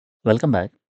Welcome back.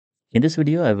 In this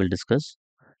video, I will discuss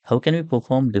how can we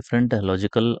perform different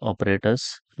logical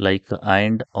operators like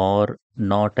AND, OR,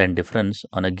 NOT, and difference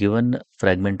on a given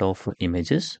fragment of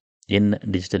images in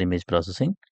digital image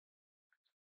processing.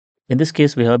 In this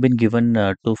case, we have been given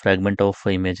two fragment of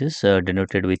images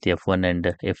denoted with F1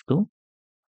 and F2.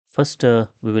 First,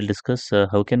 we will discuss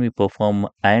how can we perform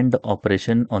AND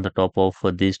operation on the top of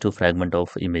these two fragment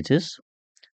of images.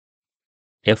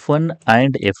 F1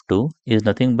 and F2 is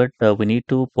nothing but we need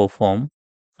to perform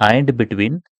AND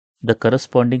between the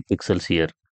corresponding pixels here.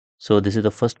 So this is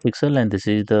the first pixel and this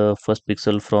is the first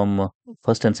pixel from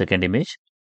first and second image.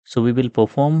 So we will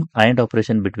perform AND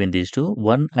operation between these two,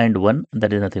 1 and 1,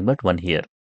 that is nothing but 1 here.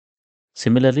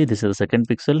 Similarly, this is the second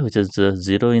pixel which is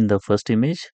 0 in the first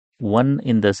image, 1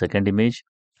 in the second image,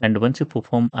 and once you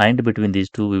perform AND between these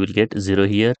two, we will get 0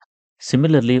 here.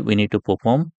 Similarly, we need to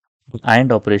perform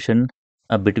AND operation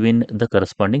between the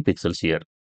corresponding pixels here.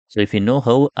 So if you know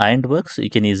how AND works, you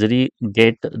can easily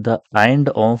get the AND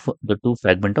of the two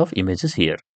fragment of images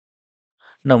here.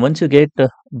 Now, once you get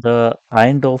the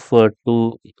AND of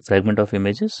two fragment of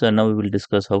images, now we will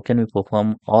discuss how can we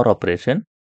perform OR operation.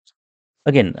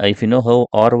 Again, if you know how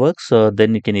OR works,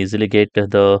 then you can easily get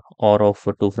the OR of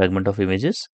two fragment of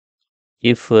images.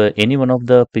 If any one of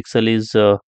the pixel is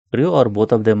true or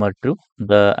both of them are true,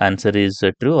 the answer is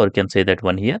true, or you can say that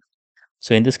one here.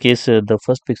 So in this case, the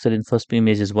first pixel in first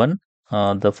image is 1,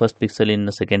 the first pixel in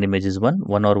the second image is 1,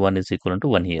 1 or 1 is equivalent to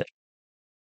 1 here.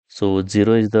 So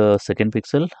 0 is the second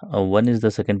pixel, 1 is the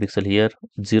second pixel here,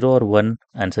 0 or 1,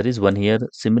 answer is 1 here.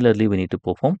 Similarly, we need to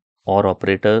perform OR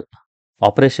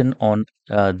operation on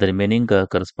the remaining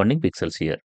corresponding pixels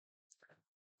here.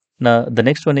 Now, the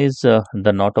next one is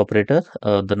the NOT operator.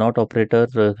 The NOT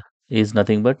operator is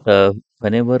nothing but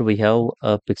whenever we have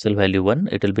a pixel value 1,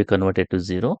 it will be converted to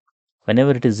 0.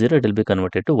 Whenever it is 0, it will be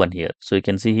converted to 1 here. So you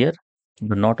can see here,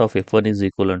 the NOT of F1 is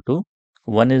equivalent to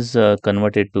 1 is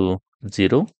converted to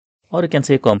 0, or you can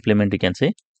say complement, you can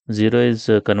say 0 is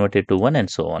converted to 1 and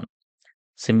so on.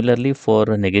 Similarly, for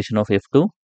negation of F2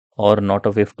 or NOT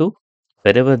of F2,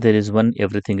 wherever there is 1,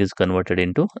 everything is converted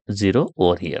into 0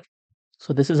 over here.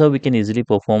 So this is how we can easily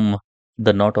perform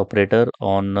the NOT operator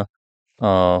on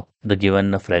the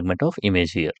given fragment of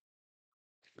image here.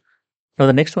 Now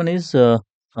the next one is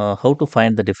how to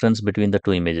find the difference between the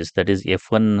two images, that is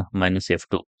F1 minus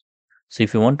F2. So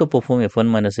if you want to perform F1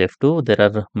 minus F2, there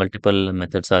are multiple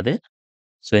methods are there.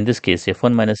 So in this case,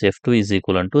 F1 minus F2 is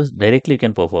equivalent to, directly you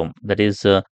can perform, that is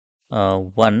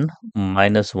 1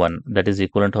 minus 1, that is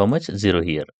equivalent to how much? 0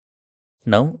 here.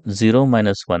 Now 0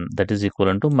 minus 1, that is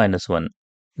equivalent to minus 1.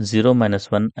 0 minus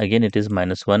 1, again it is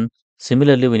minus 1.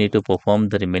 Similarly, we need to perform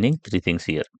the remaining three things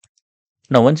here.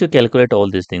 Now once you calculate all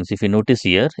these things, if you notice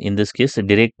here, in this case,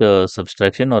 direct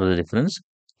subtraction or the difference,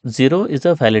 0 is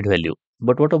a valid value.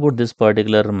 But what about this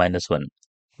particular minus 1?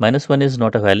 Minus 1 is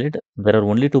not a valid. There are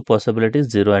only two possibilities,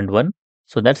 0 and 1.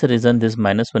 So that's the reason this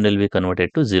minus 1 will be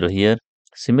converted to 0 here.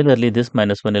 Similarly, this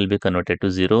minus 1 will be converted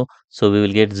to 0. So we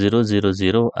will get 0, 0,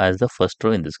 0 as the first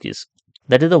row in this case.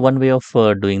 That is the one way of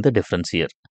doing the difference here.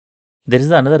 There is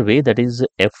another way, that is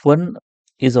F1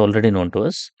 is already known to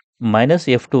us. Minus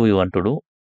F2 we want to do.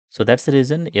 So that's the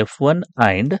reason F1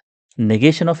 and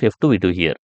negation of F2 we do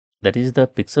here. That is the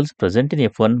pixels present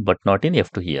in F1 but not in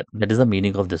F2 here. That is the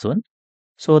meaning of this one.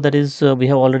 So that is we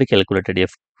have already calculated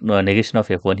negation of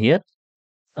F1 here.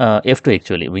 F2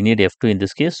 actually, we need F2 in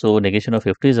this case. So negation of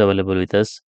F2 is available with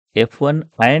us. F1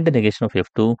 and negation of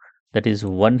F2, that is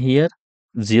 1 here,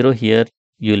 0 here,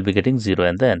 you will be getting 0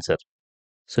 and the answer.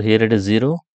 So here it is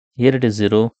 0, here it is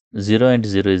 0, 0 and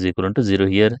 0 is equal to 0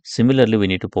 here. Similarly, we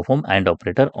need to perform AND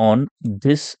operator on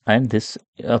this and this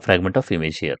fragment of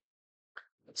image here.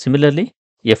 Similarly,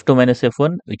 F2 minus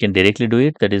F1, we can directly do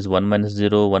it. That is 1 minus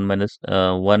 0, 1 minus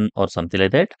 1 or something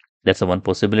like that. That's a one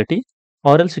possibility.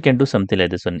 Or else you can do something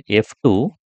like this one. F2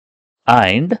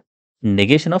 and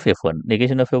negation of F1.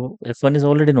 Negation of F1 is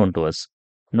already known to us.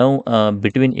 Now,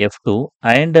 between F2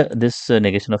 and this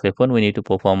negation of F1, we need to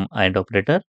perform AND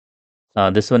operator.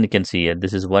 This one you can see here.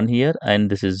 This is 1 here and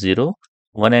this is 0.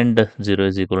 1 and 0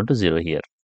 is equal to 0 here.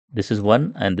 This is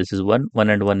 1 and this is 1. 1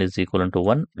 and 1 is equal to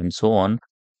 1 and so on.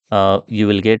 You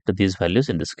will get these values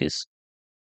in this case.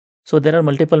 So there are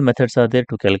multiple methods are there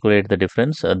to calculate the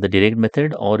difference, the direct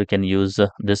method, or you can use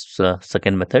this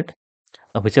second method.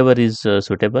 Whichever is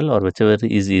suitable or whichever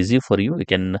is easy for you, you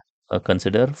can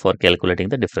consider for calculating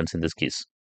the difference in this case.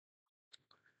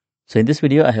 So in this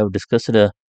video, I have discussed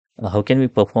how can we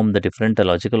perform the different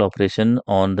logical operation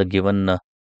on the given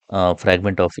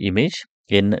fragment of image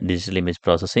in digital image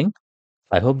processing.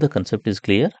 I hope the concept is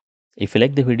clear. If you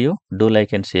like the video, do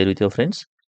like and share with your friends.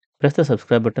 Press the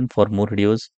subscribe button for more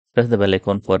videos. Press the bell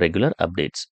icon for regular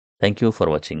updates. Thank you for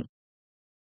watching.